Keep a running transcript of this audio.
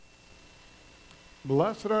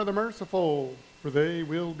Blessed are the merciful, for they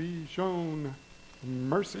will be shown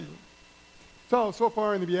mercy. So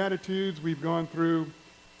far in the Beatitudes, we've gone through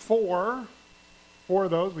four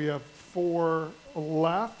of those. We have four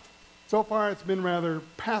left. So far, it's been rather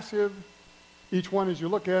passive. Each one, as you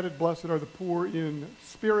look at it, blessed are the poor in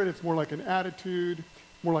spirit. It's more like an attitude,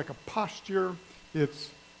 more like a posture.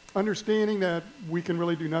 It's understanding that we can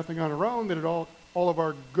really do nothing on our own, that all of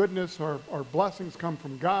our goodness, our blessings come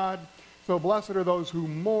from God. So blessed are those who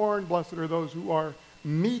mourn, blessed are those who are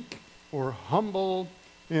meek or humble,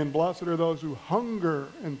 and blessed are those who hunger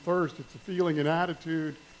and thirst. It's a feeling and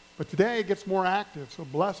attitude. But today it gets more active. So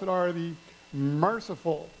blessed are the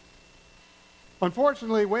merciful.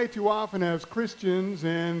 Unfortunately, way too often as Christians,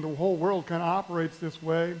 and the whole world kind of operates this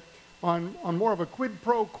way, on more of a quid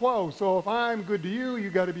pro quo. So if I'm good to you,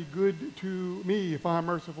 you got to be good to me. If I'm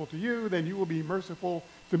merciful to you, then you will be merciful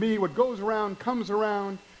to me. What goes around comes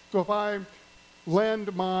around. So if I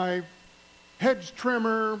lend my hedge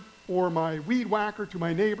trimmer or my weed whacker to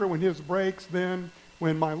my neighbor when his breaks, then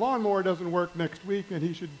when my lawnmower doesn't work next week, then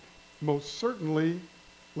he should most certainly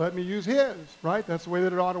let me use his, right? That's the way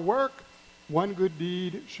that it ought to work. One good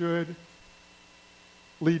deed should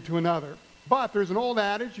lead to another. But there's an old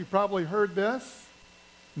adage, you've probably heard this: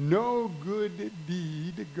 no good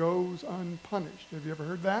deed goes unpunished. Have you ever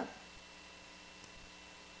heard that?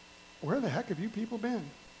 Where the heck have you people been?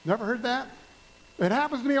 Never heard that? It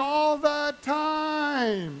happens to me all the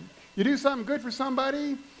time. You do something good for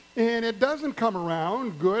somebody, and it doesn't come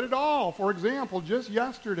around good at all. For example, just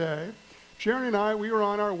yesterday, Sharon and I, we were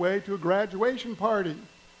on our way to a graduation party.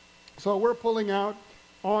 So we're pulling out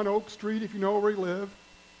on Oak Street, if you know where we live.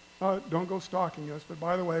 Don't go stalking us, but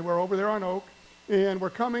by the way, we're over there on Oak, and we're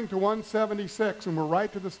coming to 176, and we're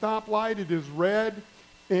right to the stoplight. It is red,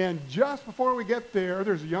 and just before we get there,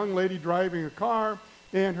 there's a young lady driving a car,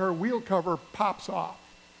 and her wheel cover pops off.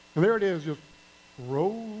 And there it is, just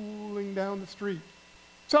rolling down the street.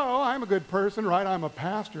 So I'm a good person, right? I'm a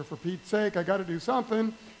pastor, for Pete's sake. I got to do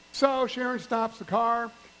something. So Sharon stops the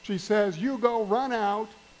car. She says, "You go run out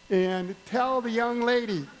and tell the young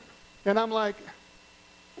lady." And I'm like,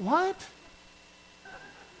 what?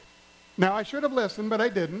 Now, I should have listened, but I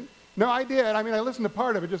didn't. No, I did. I mean, I listened to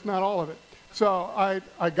part of it, just not all of it. So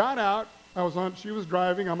I got out. She was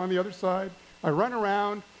driving. I'm on the other side. I run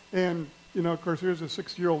around, and, of course, here's a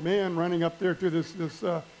 6-year-old man running up there to this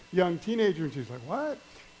young teenager, and she's like, what?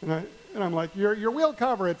 And I'm like, your wheel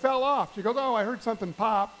cover, it fell off. She goes, oh, I heard something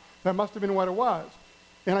pop. That must have been what it was.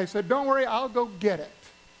 And I said, don't worry, I'll go get it.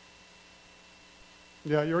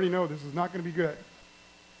 Yeah, you already know this is not going to be good.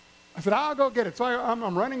 I said, I'll go get it. So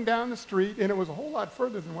I'm running down the street, and it was a whole lot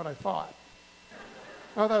further than what I thought.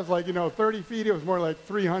 I thought it was like, 30 feet. It was more like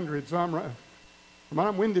 300. So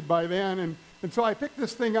I'm winded by then. And so I picked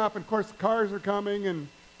this thing up, and of course the cars are coming, and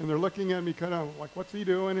they're looking at me kind of like, what's he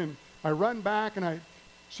doing? And I run back, and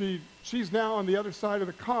she's now on the other side of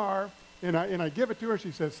the car, and I give it to her.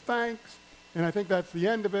 She says, thanks. And I think that's the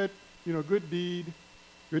end of it. Good deed,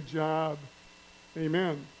 good job,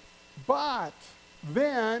 amen. But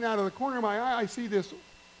then, out of the corner of my eye, I see this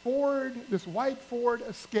white Ford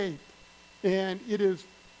Escape, and it is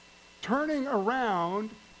turning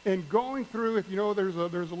around and going through, if you know, there's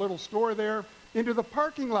a little store there, into the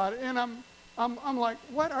parking lot. And I'm like,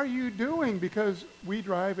 what are you doing? Because we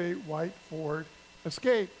drive a white Ford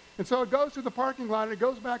Escape. And so it goes through the parking lot, and it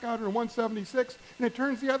goes back out into 176, and it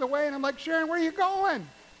turns the other way. And I'm like, Sharon, where are you going?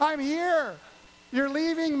 I'm here. You're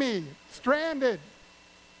leaving me stranded.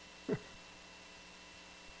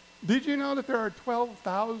 Did you know that there are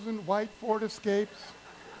 12,000 white Ford Escapes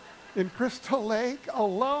in Crystal Lake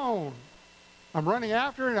alone? I'm running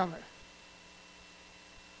after her, and I'm like,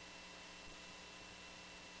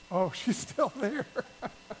 oh, she's still there.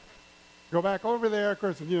 Go back over there. Of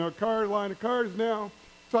course, line of cars now.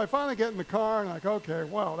 So I finally get in the car, and I'm like, okay,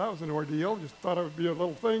 wow, that was an ordeal. Just thought it would be a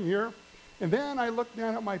little thing here. And then I look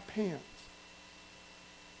down at my pants.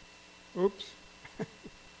 Oops.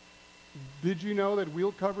 Did you know that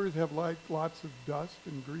wheel covers have like lots of dust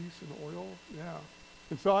and grease and oil? Yeah.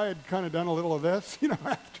 And so I had kind of done a little of this,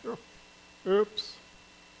 after. Oops.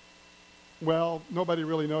 Well, nobody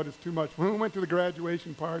really noticed too much. When we went to the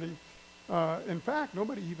graduation party, in fact,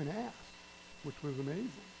 nobody even asked, which was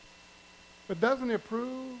amazing. But doesn't it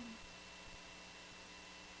prove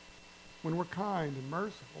when we're kind and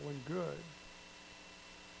merciful and good,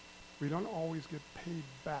 we don't always get paid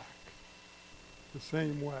back the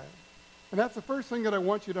same way? And that's the first thing that I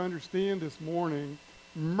want you to understand this morning.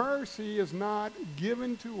 Mercy is not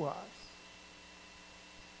given to us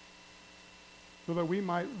so that we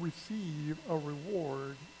might receive a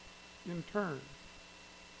reward in turn.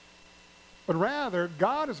 But rather,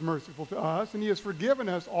 God is merciful to us, and he has forgiven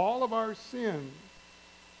us all of our sins.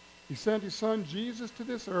 He sent his son Jesus to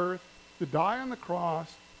this earth to die on the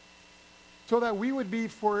cross so that we would be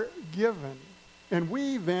forgiven. And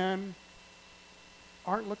we then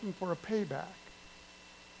aren't looking for a payback.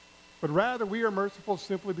 But rather, we are merciful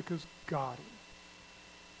simply because God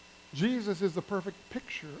is. Jesus is the perfect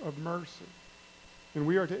picture of mercy. And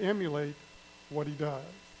we are to emulate what he does.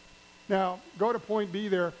 Now, go to point B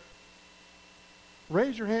there.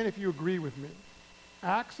 Raise your hand if you agree with me.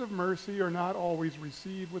 Acts of mercy are not always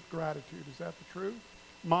received with gratitude. Is that the truth?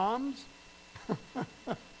 Moms,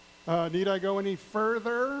 need I go any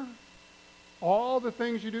further? All the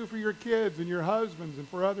things you do for your kids and your husbands and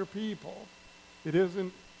for other people, it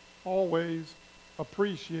isn't always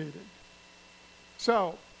appreciated.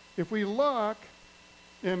 So, if we look,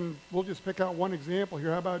 and we'll just pick out one example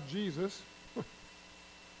here. How about Jesus?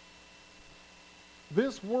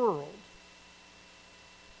 This world,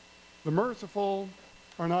 the merciful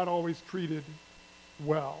are not always treated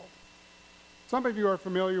well. Some of you are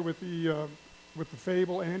familiar with the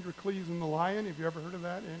fable Androcles and the Lion. Have you ever heard of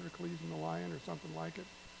that? Androcles and the Lion or something like it?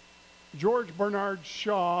 George Bernard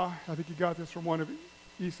Shaw, I think he got this from one of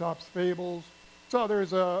Aesop's fables. So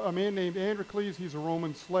there's a man named Androcles. He's a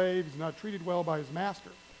Roman slave. He's not treated well by his master.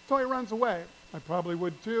 So he runs away. I probably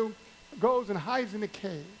would too. Goes and hides in a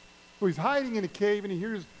cave. So he's hiding in a cave and he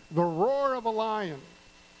hears the roar of a lion.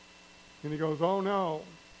 And he goes, oh no,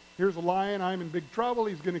 here's a lion. I'm in big trouble.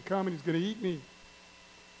 He's going to come and he's going to eat me.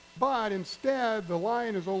 But instead, the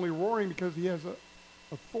lion is only roaring because he has a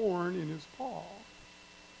thorn in his paw.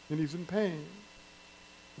 And he's in pain.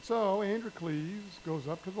 And so Androcles goes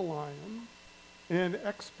up to the lion and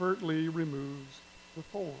expertly removes the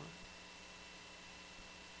thorn.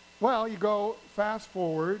 Well, you go fast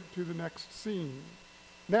forward to the next scene.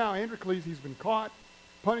 Now, Androcles, he's been caught.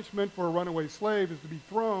 Punishment for a runaway slave is to be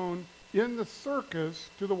thrown in the circus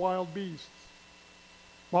to the wild beasts.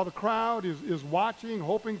 While the crowd is watching,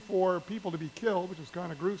 hoping for people to be killed, which is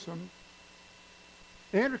kind of gruesome,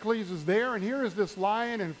 Androcles is there, and here is this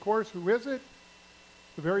lion, and of course, who is it?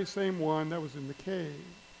 The very same one that was in the cave.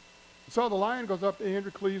 So the lion goes up to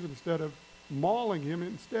Androcles, and instead of mauling him,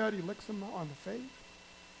 instead he licks him on the face,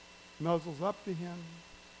 nuzzles up to him.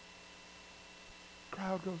 The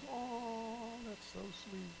crowd goes, oh, that's so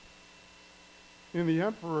sweet. And the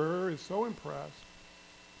emperor is so impressed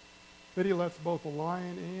that he lets both the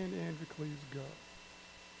lion and Androcles go.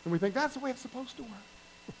 And we think that's the way it's supposed to work.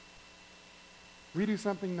 We do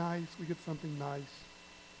something nice, we get something nice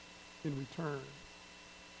in return.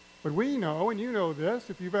 But we know, and you know this,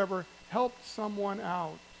 if you've ever helped someone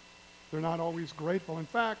out, they're not always grateful. In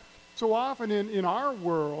fact, so often in our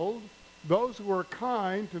world, those who are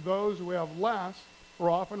kind to those who have less are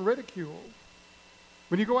often ridiculed.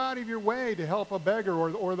 When you go out of your way to help a beggar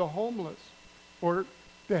or the homeless, or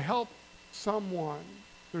to help someone,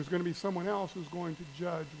 there's going to be someone else who's going to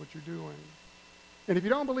judge what you're doing. And if you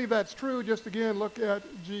don't believe that's true, just again look at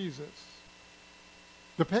Jesus,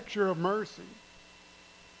 the picture of mercy.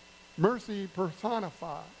 Mercy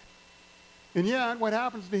personified. And yet, what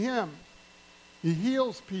happens to him? He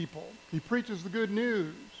heals people. He preaches the good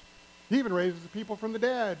news. He even raises the people from the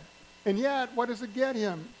dead. And yet, what does it get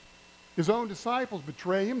him? His own disciples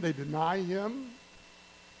betray him. They deny him.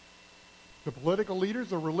 The political leaders,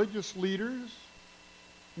 the religious leaders,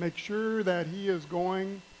 make sure that he is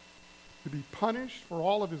going to be punished for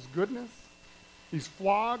all of his goodness. He's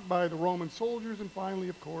flogged by the Roman soldiers, and finally,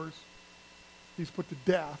 of course, he's put to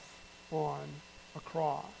death on a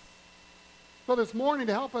cross. So this morning,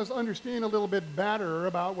 to help us understand a little bit better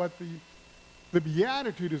about what the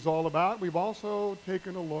Beatitude is all about, we've also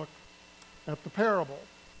taken a look at the parable.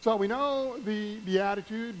 So we know the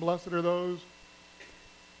Beatitude, blessed are those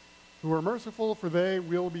who are merciful, for they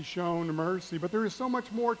will be shown mercy. But there is so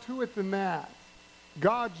much more to it than that.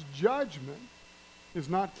 God's judgment is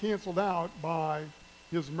not canceled out by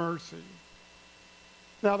his mercy.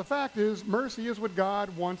 Now, the fact is, mercy is what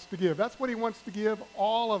God wants to give. That's what he wants to give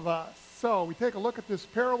all of us. So we take a look at this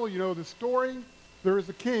parable. You know the story. There is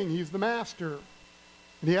a king. He's the master.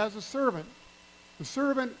 And he has a servant. The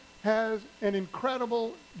servant has an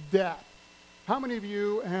incredible debt. How many of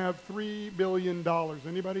you have $3 billion?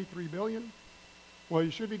 Anybody? $3 billion? Well,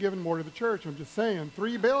 you should be giving more to the church. I'm just saying.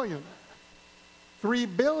 $3 billion.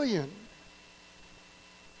 $3 billion.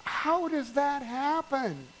 How does that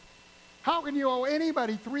happen? How can you owe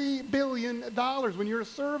anybody $3 billion when you're a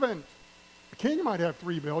servant? A king might have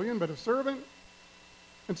 $3 billion, but a servant?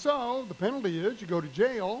 And so the penalty is you go to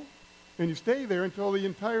jail and you stay there until the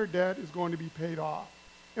entire debt is going to be paid off.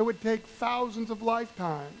 It would take thousands of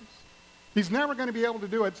lifetimes He's never going to be able to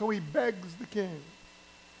do it, so he begs the king.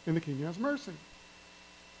 And the king has mercy.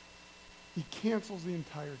 He cancels the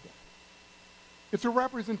entire debt. It's a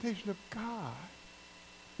representation of God.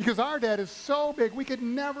 Because our debt is so big, we could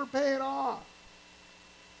never pay it off.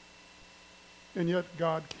 And yet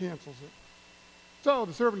God cancels it. So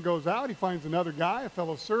the servant goes out, he finds another guy, a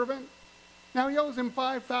fellow servant. Now he owes him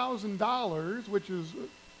 $5,000, which is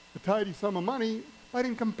a tidy sum of money, but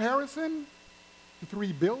in comparison to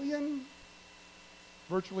 $3 billion,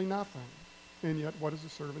 virtually nothing. And yet what does the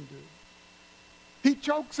servant do? He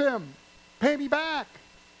chokes him. Pay me back.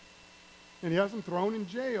 And he has him thrown in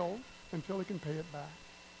jail until he can pay it back.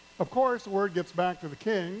 Of course, the word gets back to the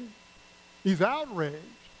king. He's outraged.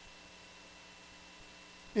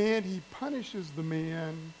 And he punishes the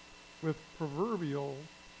man with proverbial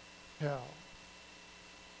hell.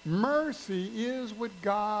 Mercy is what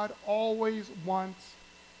God always wants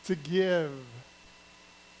to give.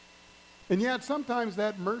 And yet sometimes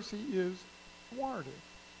that mercy is thwarted.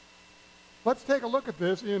 Let's take a look at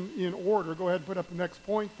this in order. Go ahead and put up the next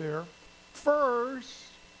point there. First,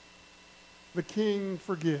 the king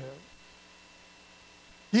forgives.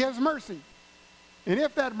 He has mercy. And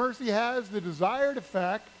if that mercy has the desired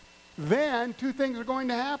effect, then two things are going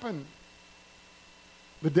to happen.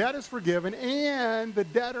 The debt is forgiven and the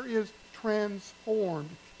debtor is transformed.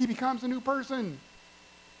 He becomes a new person.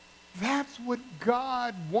 That's what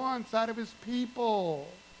God wants out of his people.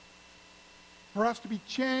 For us to be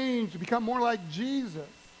changed, to become more like Jesus.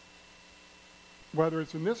 Whether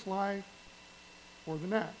it's in this life or the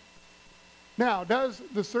next. Now, does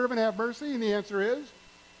the servant have mercy? And the answer is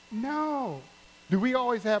no. Do we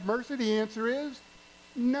always have mercy? The answer is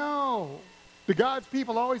no. Do God's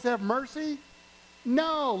people always have mercy?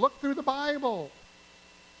 No. Look through the Bible.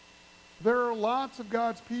 There are lots of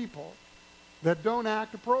God's people that don't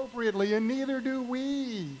act appropriately, and neither do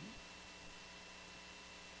we.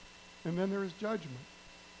 And then there is judgment.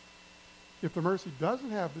 If the mercy doesn't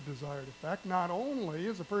have the desired effect, not only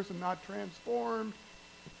is the person not transformed,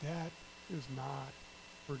 the debt is not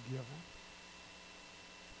forgiven.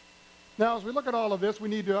 Now, as we look at all of this, we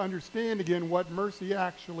need to understand again what mercy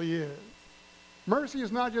actually is. Mercy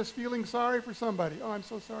is not just feeling sorry for somebody. Oh, I'm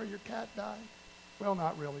so sorry your cat died. Well,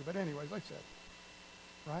 not really, but anyways, I said.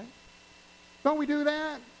 Right? Don't we do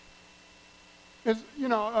that? It's,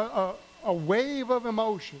 a wave of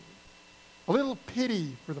emotion. A little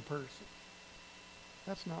pity for the person.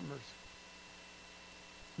 That's not mercy.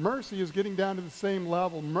 Mercy is getting down to the same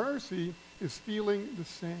level. Mercy is feeling the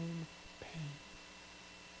same pain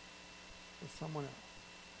as someone else.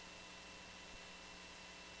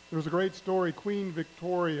 There was a great story, Queen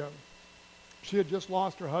Victoria. She had just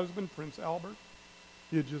lost her husband, Prince Albert.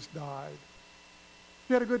 He had just died.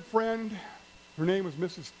 She had a good friend. Her name was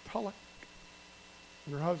Mrs. Tulloch,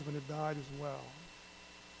 and her husband had died as well.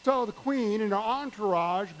 So the queen and her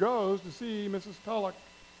entourage goes to see Mrs. Tulloch.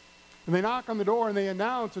 And they knock on the door and they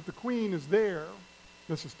announce that the queen is there.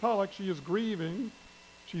 Mrs. Tulloch, she is grieving.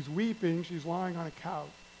 She's weeping. She's lying on a couch.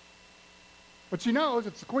 But she knows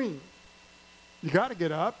it's the queen. You got to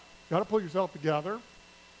get up. You got to pull yourself together.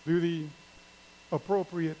 Do the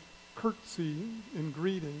appropriate curtsy in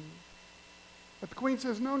greeting. But the queen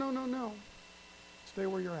says, no, no, no, no. Stay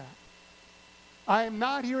where you're at. I am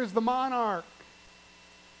not here as the monarch.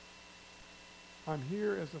 I'm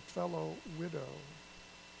here as a fellow widow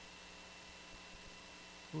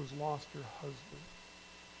who has lost her husband.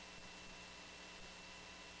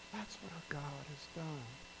 That's what our God has done.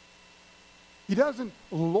 He doesn't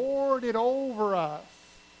lord it over us,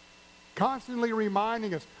 constantly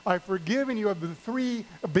reminding us, I've forgiven you of the $3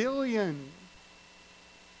 billion.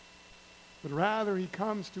 But rather, he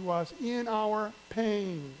comes to us in our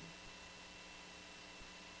pain.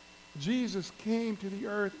 Jesus came to the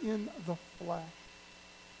earth in the flesh.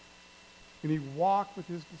 And he walked with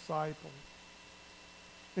his disciples.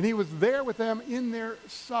 And he was there with them in their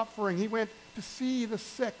suffering. He went to see the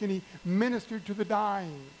sick and he ministered to the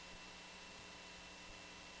dying.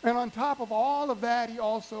 And on top of all of that, he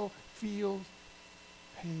also feels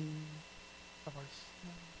pain of our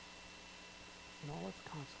sin and all its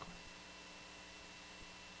consequences.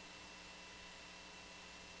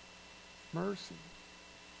 Mercy.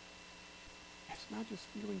 It's not just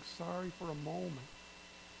feeling sorry for a moment,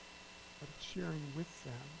 but it's sharing with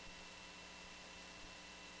them.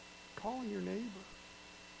 Calling your neighbor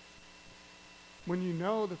when you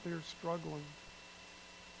know that they're struggling.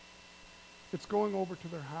 It's going over to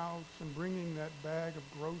their house and bringing that bag of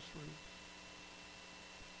groceries.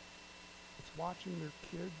 It's watching their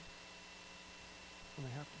kids when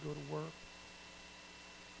they have to go to work.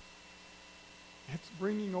 It's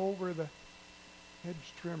bringing over the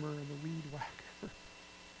hedge trimmer and the weed whacker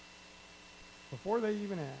before they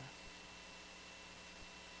even ask,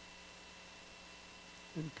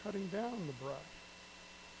 and cutting down the brush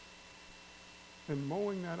and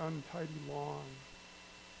mowing that untidy lawn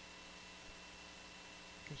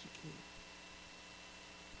because you can't.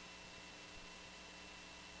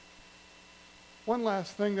 One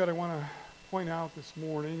last thing that I want to point out this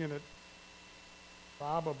morning, and it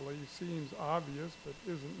probably seems obvious but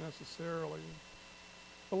isn't necessarily.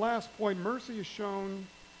 The last point, mercy is shown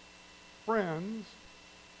friends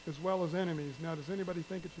as well as enemies. Now, does anybody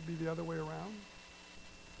think it should be the other way around?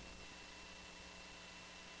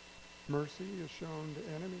 Mercy is shown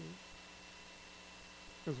to enemies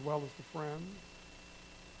as well as to friends.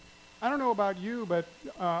 I don't know about you, but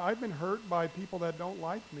I've been hurt by people that don't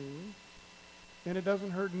like me, and it doesn't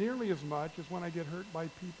hurt nearly as much as when I get hurt by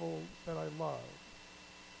people that I love.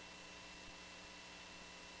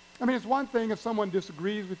 I mean, it's one thing if someone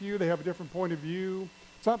disagrees with you, they have a different point of view,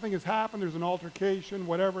 something has happened, there's an altercation,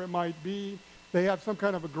 whatever it might be, they have some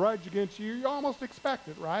kind of a grudge against you, you almost expect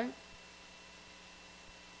it, right?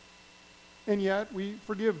 And yet we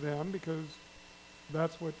forgive them because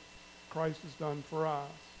that's what Christ has done for us.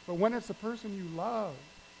 But when it's a person you love,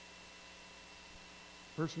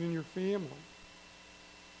 a person in your family,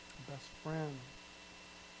 a best friend,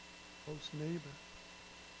 close neighbor,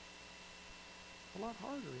 it's a lot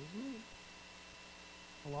harder, isn't it?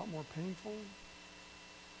 A lot more painful.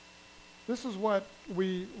 This is what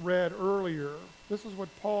we read earlier. This is what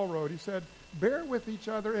Paul wrote. He said, bear with each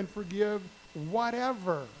other and forgive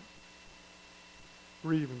whatever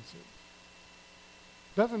grievances.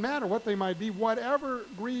 Doesn't matter what they might be, whatever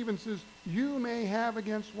grievances you may have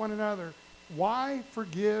against one another. Why?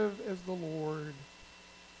 Forgive as the Lord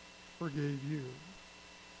forgave you.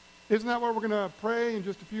 Isn't that what we're going to pray in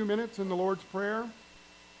just a few minutes in the Lord's Prayer?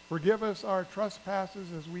 Forgive us our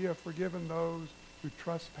trespasses as we have forgiven those who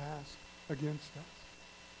trespass against us.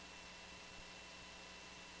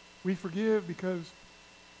 We forgive because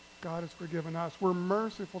God has forgiven us. We're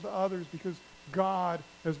merciful to others because God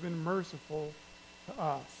has been merciful to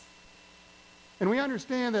us. And we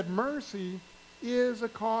understand that mercy is a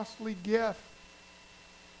costly gift.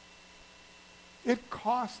 It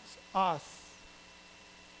costs us.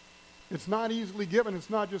 It's not easily given. It's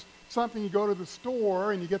not just something you go to the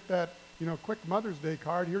store and you get that, quick Mother's Day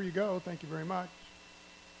card. Here you go. Thank you very much.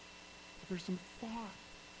 But there's some thought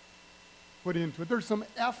put into it. There's some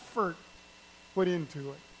effort put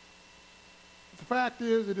into it. The fact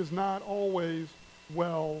is, it is not always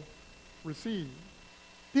well received.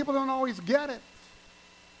 People don't always get it,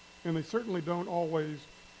 and they certainly don't always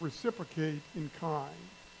reciprocate in kind.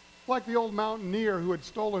 Like the old mountaineer who had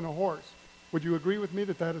stolen a horse. Would you agree with me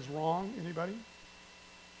that that is wrong? Anybody?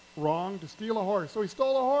 Wrong to steal a horse. So he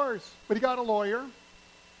stole a horse, but he got a lawyer,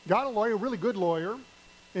 a really good lawyer,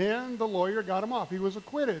 and the lawyer got him off. He was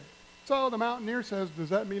acquitted. So the mountaineer says, does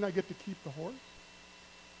that mean I get to keep the horse?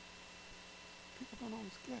 People don't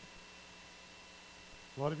always get it.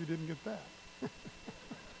 A lot of you didn't get that.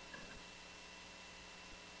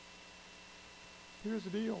 Here's the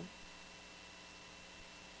deal.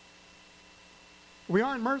 We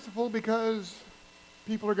aren't merciful because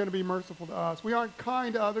people are going to be merciful to us. We aren't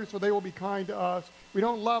kind to others, so they will be kind to us. We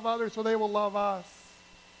don't love others, so they will love us.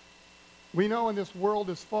 We know in this world,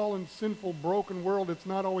 this fallen, sinful, broken world, it's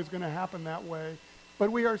not always going to happen that way.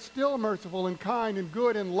 But we are still merciful and kind and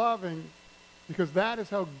good and loving because that is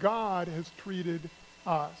how God has treated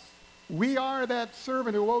us. We are that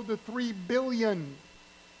servant who owed the $3 billion,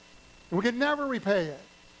 and we could never repay it.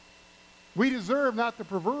 We deserve not the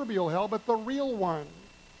proverbial hell, but the real one.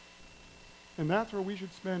 And that's where we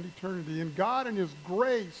should spend eternity. And God, in His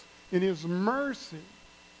grace, in His mercy,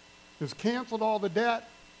 has canceled all the debt.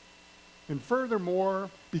 And furthermore,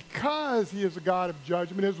 because He is a God of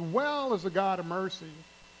judgment as well as a God of mercy,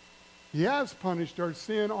 He has punished our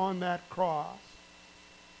sin on that cross.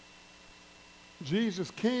 Jesus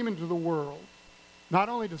came into the world not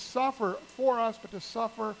only to suffer for us, but to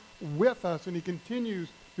suffer with us. And He continues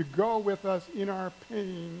to go with us in our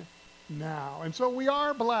pain now. And so we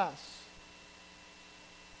are blessed.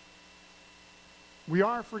 We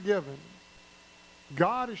are forgiven.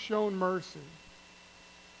 God has shown mercy.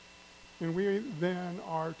 And we then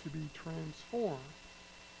are to be transformed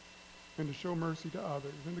and to show mercy to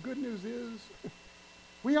others. And the good news is,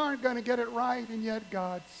 we aren't going to get it right, and yet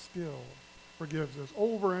God still forgives us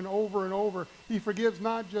over and over and over. He forgives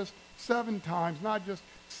not just 7 times, not just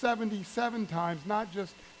 77 times, not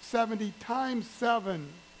just 70 times 7.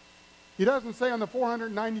 He doesn't say on the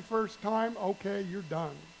 491st time, okay, you're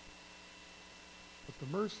done. But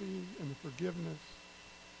the mercy and the forgiveness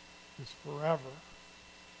is forever.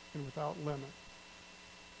 and without limit.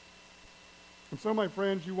 And so, my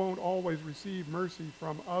friends, you won't always receive mercy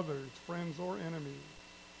from others, friends or enemies,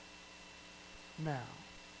 now.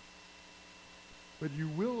 But you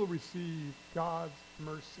will receive God's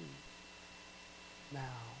mercy now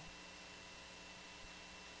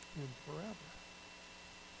and forever.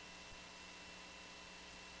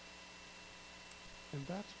 And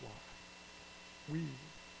that's why we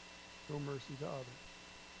show mercy to others.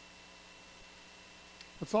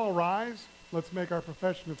 Let's all rise. Let's make our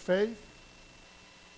profession of faith.